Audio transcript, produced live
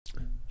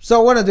So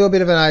I want to do a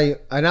bit of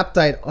an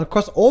update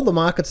across all the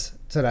markets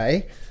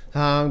today.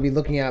 We'll be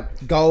looking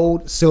at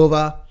gold,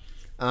 silver,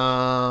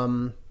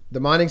 the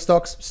mining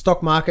stocks,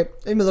 stock market,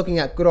 and we're looking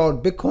at good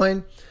old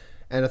Bitcoin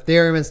and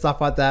Ethereum and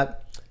stuff like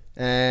that.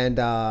 And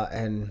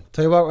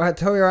tell you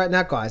right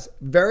now, guys,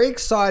 very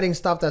exciting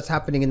stuff that's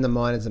happening in the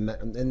miners and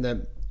in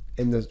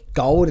the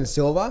gold and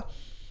silver.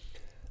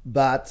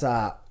 But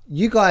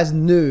you guys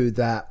knew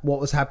that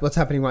what's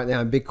happening right now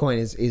in Bitcoin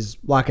is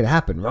likely to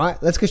happen, right?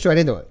 Let's get straight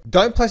into it.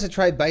 Don't place a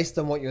trade based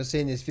on what you'll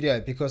see in this video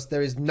because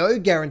there is no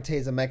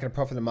guarantees of making a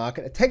profit in the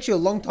market. It takes you a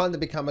long time to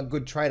become a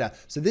good trader.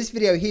 So this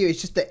video here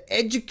is just to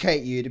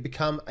educate you to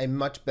become a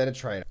much better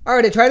trader.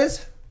 Alrighty,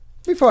 traders,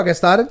 before I get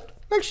started,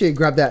 make sure you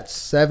grab that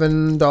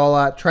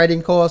 $7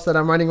 trading course that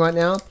I'm running right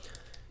now.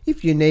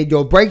 If you need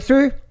your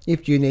breakthrough,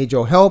 if you need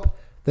your help,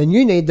 then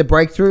you need the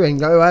breakthrough and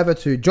go over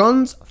to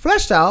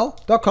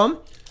johnsflashsale.com.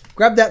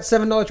 Grab that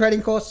 $7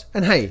 trading course,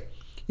 and hey,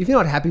 if you're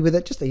not happy with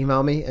it, just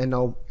email me and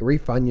I'll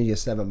refund you your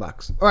 $7.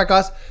 All right,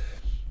 guys.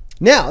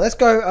 Now let's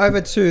go over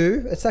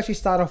to. Let's actually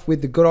start off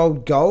with the good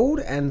old gold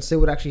and see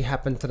what actually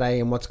happened today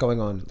and what's going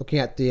on. Looking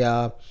at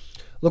the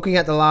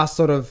last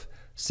sort of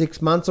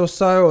 6 months or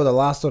so, or the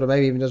last sort of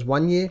maybe even just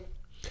 1 year,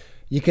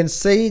 you can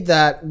see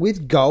that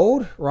with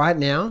gold right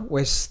now,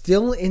 we're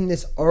still in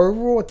this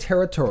overall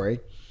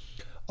territory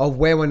of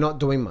where we're not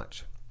doing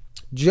much,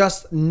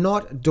 just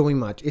not doing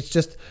much. It's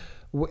just.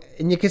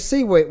 And you can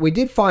see we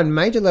did find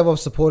major level of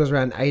supporters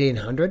around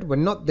 1800. We're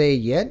not there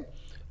yet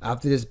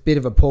after this bit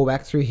of a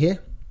pullback through here.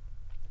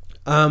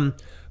 But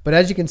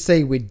as you can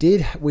see, we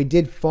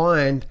did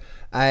find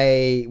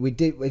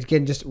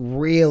again just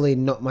really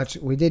not much.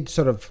 We did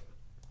sort of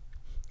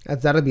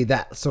that'll be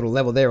that sort of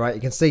level there, right?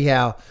 You can see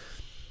how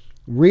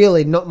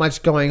really not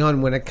much going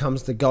on when it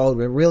comes to gold.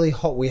 We're really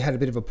hot. We had a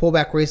bit of a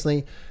pullback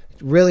recently,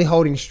 really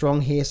holding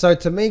strong here. So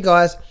to me,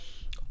 guys,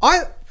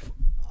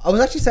 I was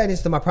actually saying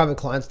this to my private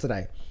clients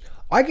today.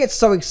 I get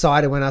so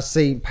excited when I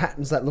see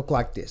patterns that look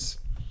like this,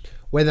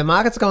 where the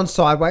market's going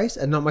sideways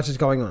and not much is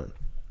going on.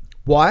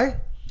 Why?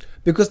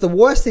 Because the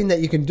worst thing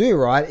that you can do,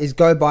 right, is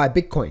go buy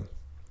Bitcoin.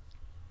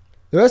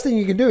 The worst thing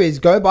you can do is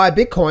go buy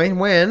Bitcoin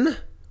when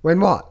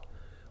what?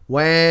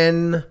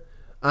 When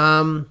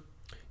when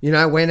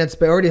it's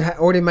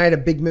already made a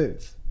big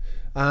move.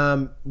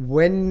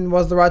 When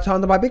was the right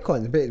time to buy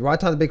Bitcoin? The right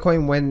time to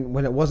Bitcoin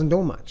when it wasn't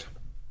doing much.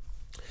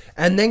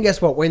 And then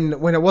guess what? When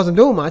it wasn't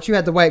doing much, you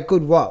had to wait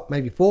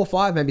maybe 4,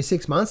 5, maybe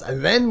 6 months,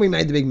 and then we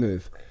made the big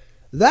move.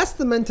 That's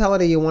the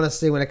mentality you want to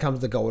see when it comes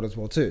to gold as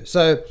well too.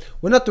 So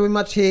we're not doing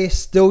much here,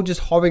 still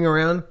just hovering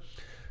around.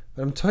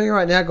 But I'm telling you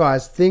right now,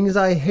 guys, things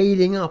are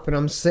heating up, and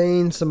I'm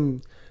seeing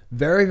some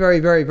very,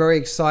 very, very, very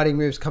exciting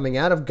moves coming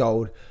out of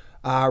gold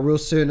real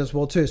soon as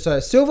well too.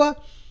 So silver,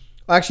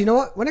 actually, you know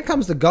what? When it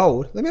comes to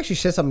gold, let me actually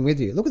share something with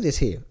you. Look at this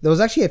here. There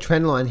was actually a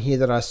trend line here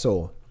that I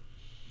saw.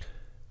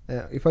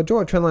 If I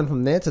draw a trend line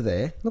from there to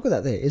there, look at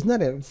that there. Isn't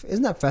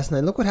that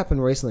fascinating? Look what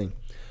happened recently.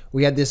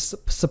 We had this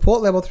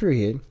support level through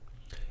here.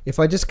 If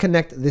I just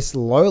connect this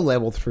low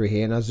level through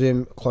here and I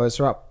zoom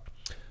closer up,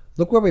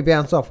 look where we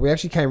bounced off. We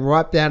actually came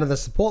right down to the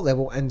support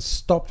level and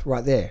stopped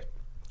right there.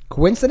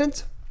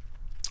 Coincidence?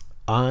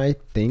 I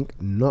think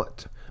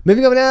not.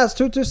 Moving over now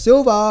to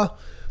silver.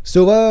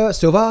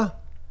 Silver.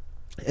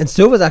 And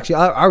silver's actually,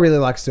 I really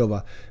like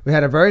silver. We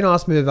had a very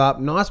nice move up,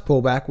 nice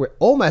pullback. We're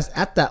almost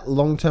at that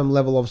long-term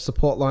level of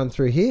support line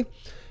through here.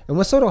 And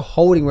we're sort of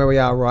holding where we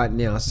are right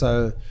now.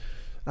 So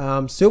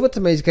silver to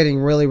me is getting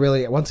really,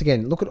 really, once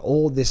again, look at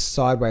all this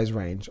sideways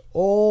range.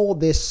 All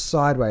this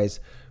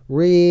sideways.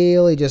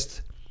 Really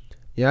just,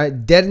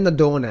 dead in the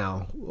door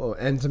now.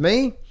 And to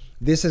me,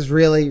 this is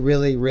really,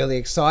 really, really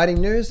exciting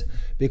news.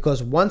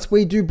 Because once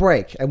we do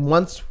break, and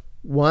once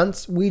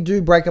we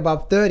do break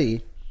above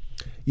 30,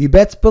 you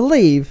best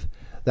believe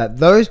that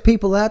those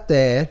people out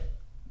there,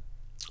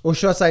 or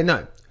should I say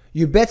no,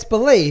 you best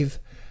believe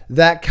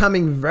that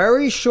coming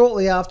very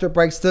shortly after it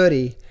breaks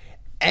 30,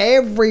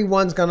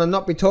 everyone's going to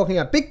not be talking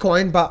about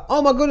Bitcoin, but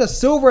oh my goodness,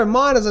 silver and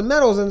miners and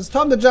metals, and it's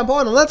time to jump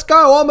on and let's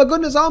go. Oh my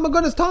goodness, time to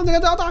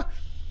go.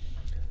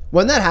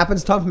 When that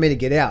happens, time for me to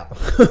get out.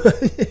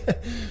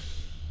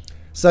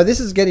 So this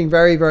is getting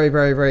very, very,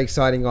 very, very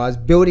exciting, guys.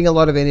 Building a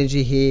lot of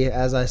energy here,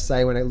 as I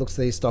say, when it looks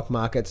at these stock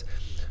market,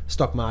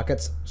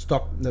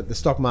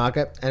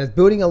 and it's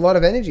building a lot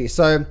of energy.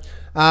 So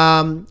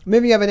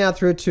moving over now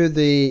through to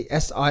the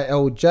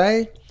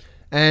SILJ,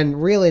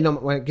 and really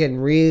not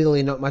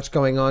much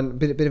going on. A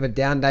bit of a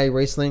down day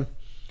recently.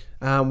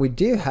 We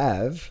do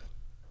have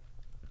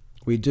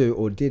a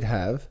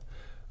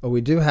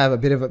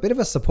bit of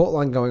a support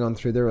line going on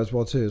through there as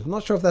well too. I'm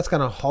not sure if that's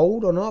going to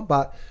hold or not,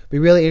 but it'd be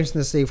really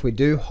interesting to see if we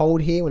do hold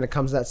here when it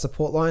comes to that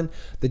support line.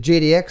 The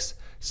GDX,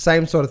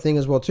 same sort of thing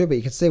as well too, but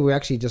you can see we're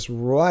actually just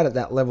right at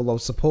that level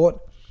of support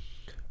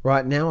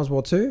right now as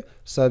well too.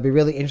 So it'd be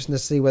really interesting to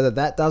see whether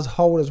that does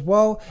hold as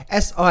well.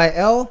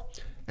 SIL,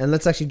 and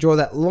let's actually draw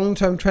that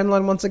long-term trend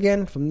line once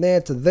again from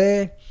there to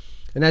there.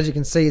 And as you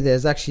can see,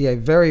 there's actually a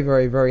very,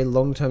 very, very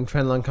long-term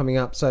trend line coming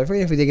up. So if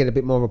we did get a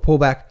bit more of a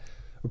pullback,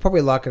 we're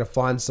probably likely to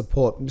find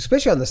support,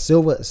 especially on the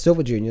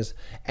silver juniors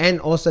and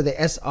also the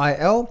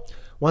SIL.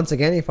 Once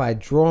again, if I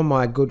draw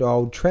my good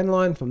old trend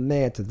line from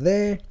there to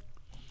there,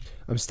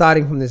 I'm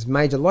starting from this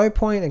major low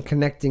point and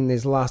connecting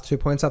these last 2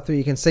 points up through.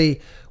 You can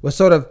see we're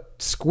sort of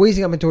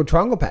squeezing up into a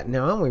triangle pattern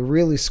now, aren't we?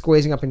 Really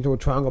squeezing up into a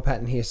triangle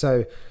pattern here.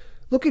 So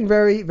looking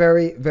very,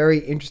 very, very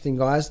interesting,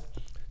 guys,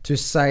 to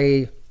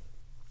say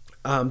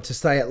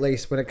at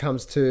least when it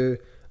comes to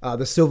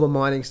the silver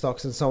mining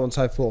stocks and so on and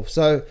so forth.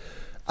 So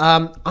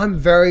I'm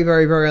very,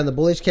 very, very on the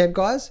bullish camp,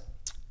 guys.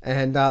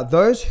 And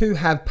those who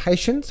have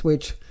patience,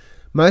 which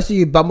most of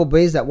you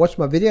bumblebees that watch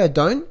my video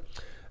don't,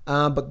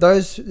 but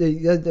those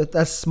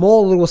that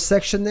small little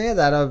section there,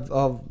 that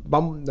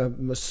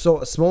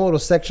small little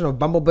section of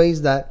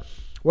bumblebees that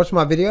watch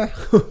my video,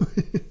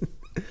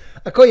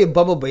 I call you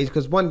bumblebees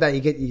because one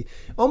day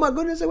oh my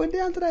goodness, it went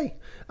down today.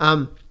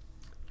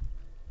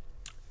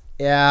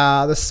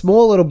 Yeah, the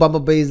small little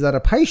bumblebees that are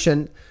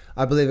patient,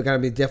 I believe are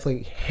going to be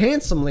definitely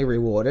handsomely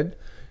rewarded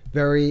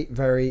very,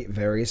 very,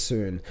 very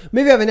soon.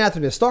 Maybe over now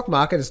through the stock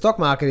market. The stock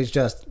market is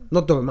just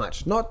not doing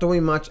much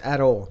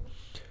at all.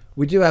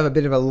 We do have a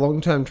bit of a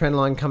long-term trend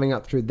line coming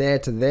up through there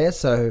to there,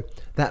 so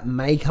that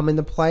may come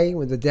into play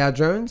with the Dow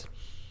Jones.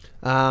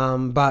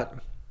 But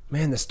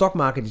man, the stock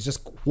market is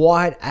just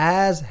quiet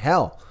as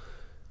hell.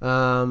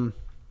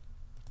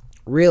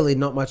 Really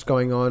not much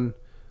going on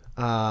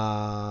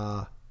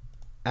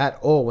at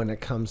all when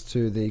it comes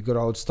to the good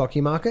old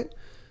stocky market.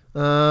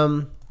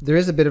 There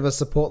is a bit of a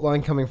support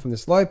line coming from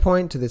this low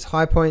point to this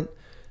high point.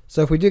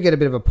 So if we do get a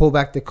bit of a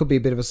pullback, there could be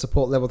a bit of a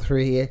support level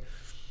through here.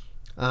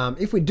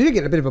 If we do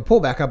get a bit of a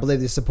pullback, I believe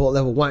this support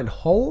level won't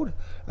hold.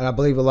 And I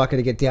believe we're likely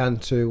to get down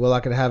to, we're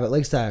likely to have at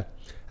least a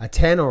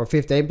 10 or a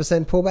 15%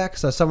 pullback.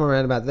 So somewhere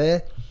around about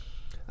there.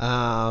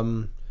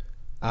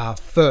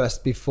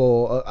 First,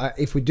 before,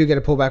 if we do get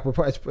a pullback,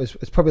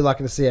 it's probably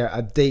likely to see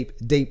a deep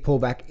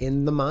pullback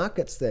in the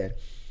markets there.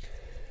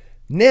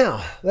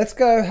 Now, let's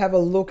go have a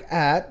look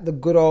at the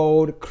good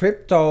old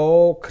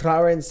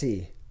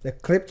cryptocurrency. The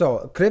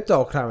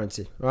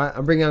cryptocurrency, right?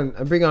 I'm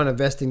bringing on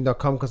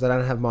investing.com because I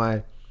don't have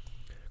my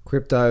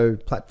crypto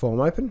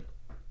platform open.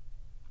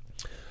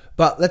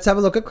 But let's have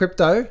a look at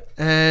crypto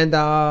and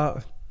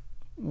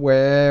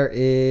where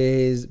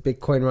is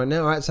Bitcoin right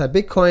now? All right, so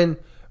Bitcoin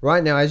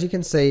right now, as you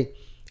can see,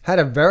 had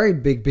a very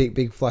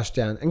big flush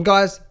down. And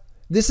guys,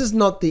 this is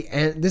not the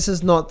end. This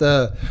is not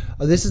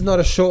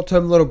a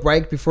short-term little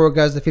break before it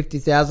goes to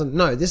 50,000.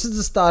 No, this is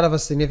the start of a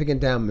significant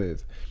down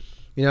move.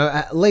 You know,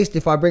 at least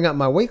if I bring up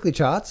my weekly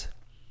charts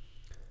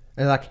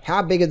and like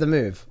how big is the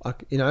move?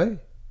 Like, you know,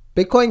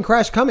 Bitcoin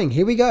crash coming.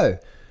 Here we go.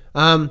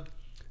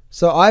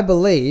 So I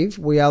believe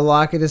we are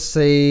likely to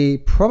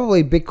see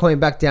probably Bitcoin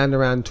back down to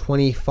around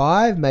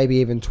 25, maybe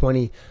even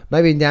 20,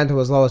 maybe down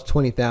to as low as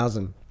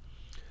 20,000.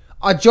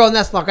 Oh, John,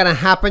 that's not going to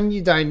happen.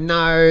 You don't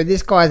know.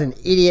 This guy's an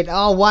idiot.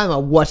 Oh, why am I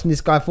watching this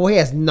guy for? He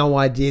has no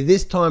idea.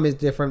 This time is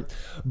different.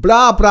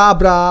 Blah, blah,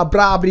 blah,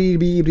 blah, blah,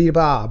 blah,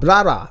 blah,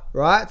 blah, blah.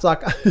 Right? It's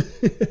like,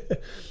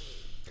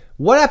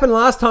 what happened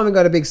last time we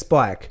got a big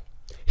spike?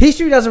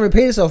 History doesn't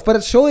repeat itself, but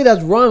it surely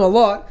does rhyme a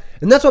lot.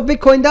 And that's what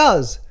Bitcoin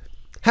does.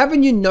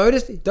 Haven't you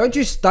noticed? Don't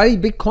you study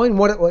Bitcoin?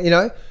 What, you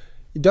know?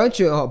 Don't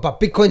you? Oh, but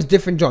Bitcoin's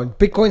different, John.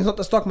 Bitcoin's not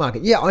the stock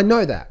market. Yeah, I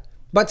know that.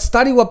 But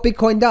study what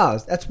Bitcoin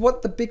does. That's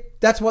what the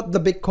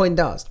Bitcoin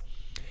does.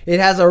 It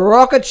has a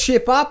rocket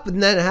ship up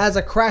and then it has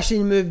a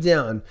crashing move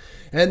down.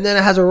 And then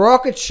it has a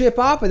rocket ship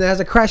up and it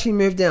has a crashing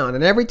move down.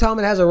 And every time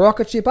it has a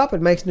rocket ship up,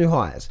 it makes new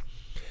highs.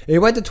 It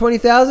went to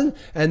 20,000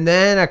 and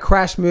then a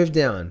crash move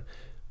down.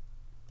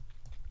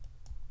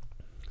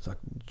 It's like,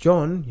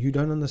 John, you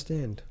don't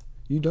understand.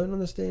 You don't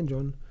understand,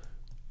 John.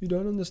 You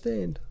don't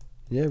understand.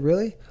 Yeah,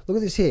 really? Look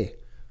at this here.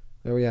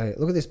 There we are.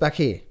 Look at this back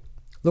here.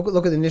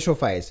 Look at the initial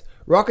phase.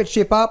 Rocket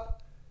ship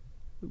up,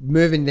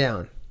 moving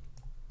down.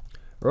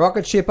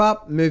 Rocket ship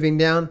up, moving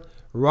down.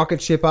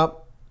 Rocket ship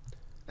up.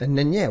 And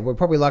then, yeah, we're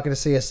probably likely to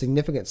see a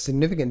significant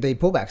deep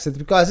pullback. So,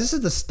 guys, this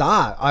is the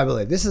start, I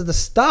believe. This is the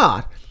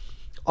start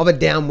of a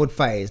downward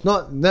phase.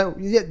 Not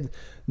oh,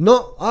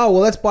 well,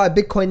 let's buy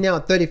Bitcoin now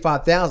at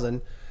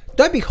 35,000.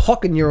 Don't be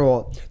hocking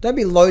don't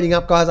be loading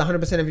up, guys,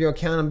 100% of your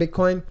account on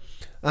Bitcoin.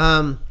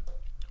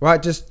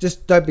 Right,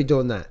 just don't be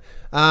doing that.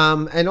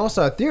 And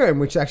also Ethereum,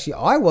 which actually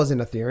I was in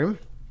Ethereum.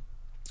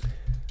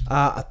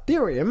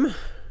 Ethereum.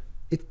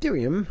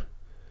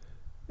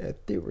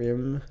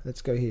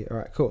 Let's go here. All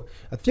right, cool.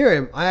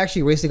 Ethereum. I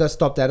actually recently got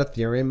stopped at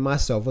Ethereum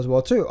myself as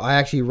well too. I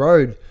actually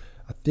rode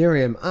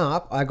Ethereum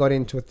up. I got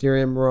into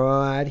Ethereum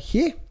right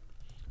here.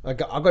 I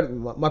got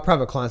my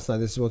private clients know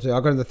this as well too. I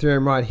got into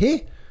Ethereum right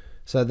here.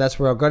 So that's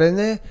where I got in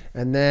there.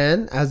 And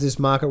then as this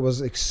market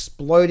was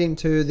exploding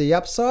to the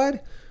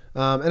upside,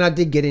 and I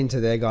did get into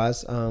there,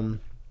 guys.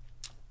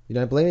 You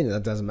don't believe me?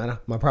 That doesn't matter.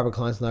 My private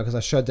clients know because I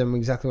showed them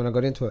exactly when I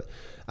got into it.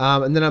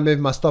 And then I moved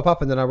my stop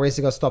up, and then I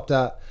recently got stopped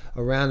out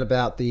around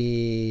about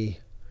the,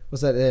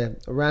 what's that there?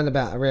 Around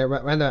about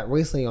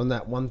recently on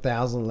that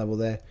 1,000 level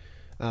there,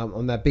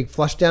 on that big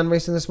flush down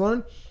recently this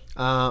morning,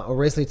 or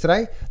recently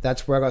today.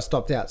 That's where I got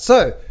stopped out.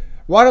 So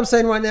What I'm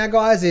saying right now,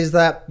 guys, is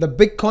that the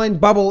Bitcoin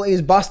bubble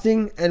is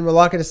busting, and we're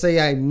likely to see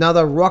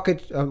another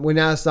rocket. We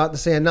now start to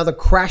see another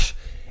crash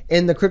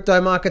in the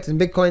crypto markets and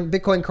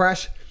Bitcoin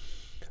crash.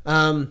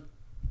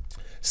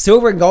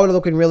 Silver and gold are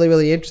looking really,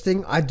 really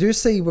interesting. I do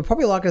see, we're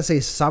probably likely to see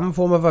some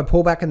form of a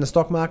pullback in the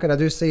stock market. I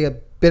do see a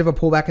bit of a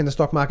pullback in the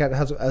stock market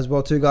as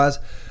well too, guys.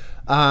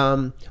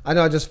 I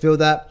know I just feel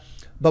that.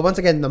 But once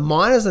again, the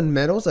miners and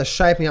metals are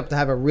shaping up to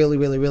have a really,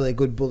 really, really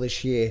good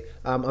bullish year.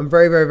 I'm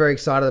very, very, very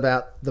excited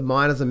about the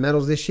miners and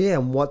metals this year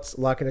and what's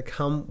likely to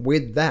come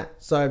with that.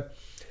 So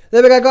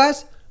there we go,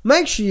 guys.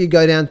 Make sure you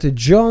go down to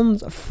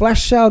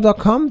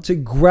johnsflashsale.com to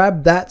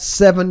grab that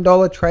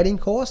 $7 trading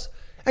course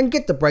and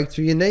get the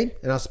breakthrough you need.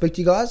 And I'll speak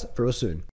to you guys real soon.